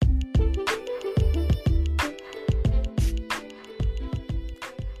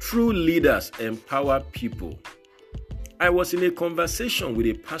True leaders empower people. I was in a conversation with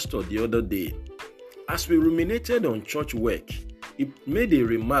a pastor the other day. As we ruminated on church work, he made a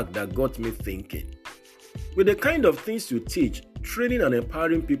remark that got me thinking. With the kind of things you teach, training and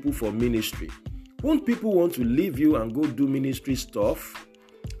empowering people for ministry, won't people want to leave you and go do ministry stuff?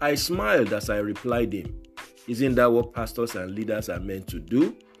 I smiled as I replied him, isn't that what pastors and leaders are meant to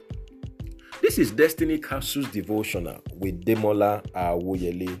do? This is Destiny Capsules Devotional with Demola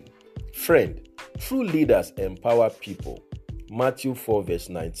Awoyele. Friend, true leaders empower people. Matthew 4 verse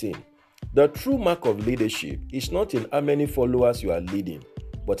 19. The true mark of leadership is not in how many followers you are leading,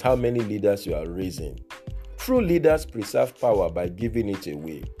 but how many leaders you are raising. True leaders preserve power by giving it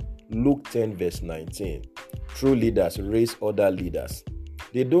away. Luke 10 verse 19. True leaders raise other leaders.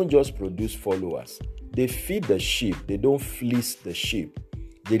 They don't just produce followers. They feed the sheep. They don't fleece the sheep.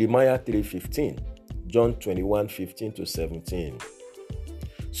 Jeremiah 3:15, John 21:15-17.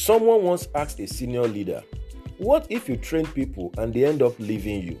 Someone once asked a senior leader, "What if you train people and they end up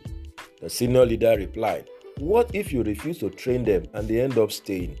leaving you?" The senior leader replied, "What if you refuse to train them and they end up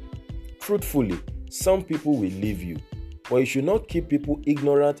staying?" Truthfully, some people will leave you, but you should not keep people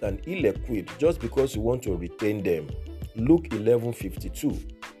ignorant and ill-equipped just because you want to retain them. Luke 11:52.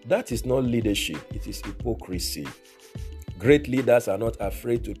 That is not leadership, it is hypocrisy. Great leaders are not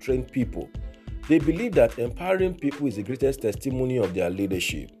afraid to train people. They believe that empowering people is the greatest testimony of their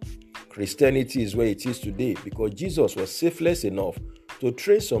leadership. Christianity is where it is today because Jesus was selfless enough to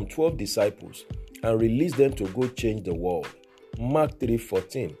train some 12 disciples and release them to go change the world. Mark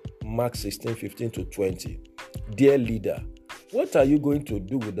 3:14, Mark 16:15-20. Dear leader, what are you going to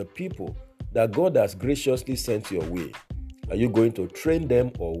do with the people that God has graciously sent your way? Are you going to train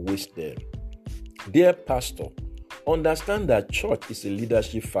them or waste them? Dear pastor, understand that church is a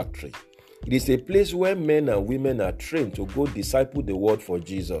leadership factory. It is a place where men and women are trained to go disciple the world for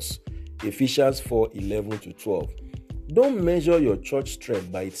Jesus. Ephesians 4:11-12. Don't measure your church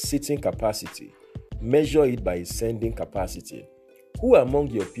strength by its seating capacity. Measure it by its sending capacity. Who among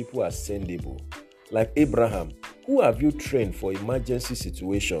your people are sendable? Like Abraham, who have you trained for emergency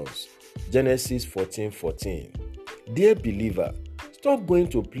situations? Genesis 14:14. Dear believer, stop going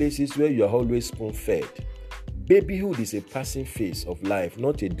to places where you are always spoon-fed. Babyhood is a passing phase of life,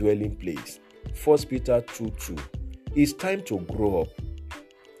 not a dwelling place. 1 Peter 2:2. It's time to grow up.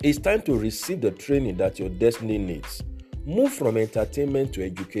 It's time to receive the training that your destiny needs. Move from entertainment to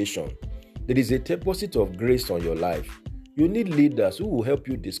education. There is a deposit of grace on your life. You need leaders who will help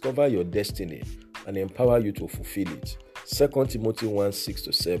you discover your destiny and empower you to fulfill it. 2 Timothy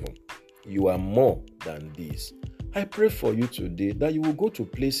 1:6-7. You are more than this. I pray for you today that you will go to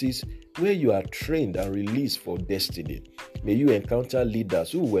places where you are trained and released for destiny. May you encounter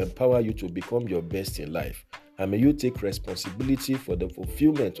leaders who will empower you to become your best in life, and may you take responsibility for the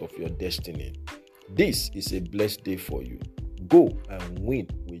fulfillment of your destiny. This is a blessed day for you. Go and win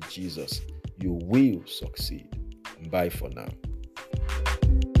with Jesus. You will succeed. Bye for now.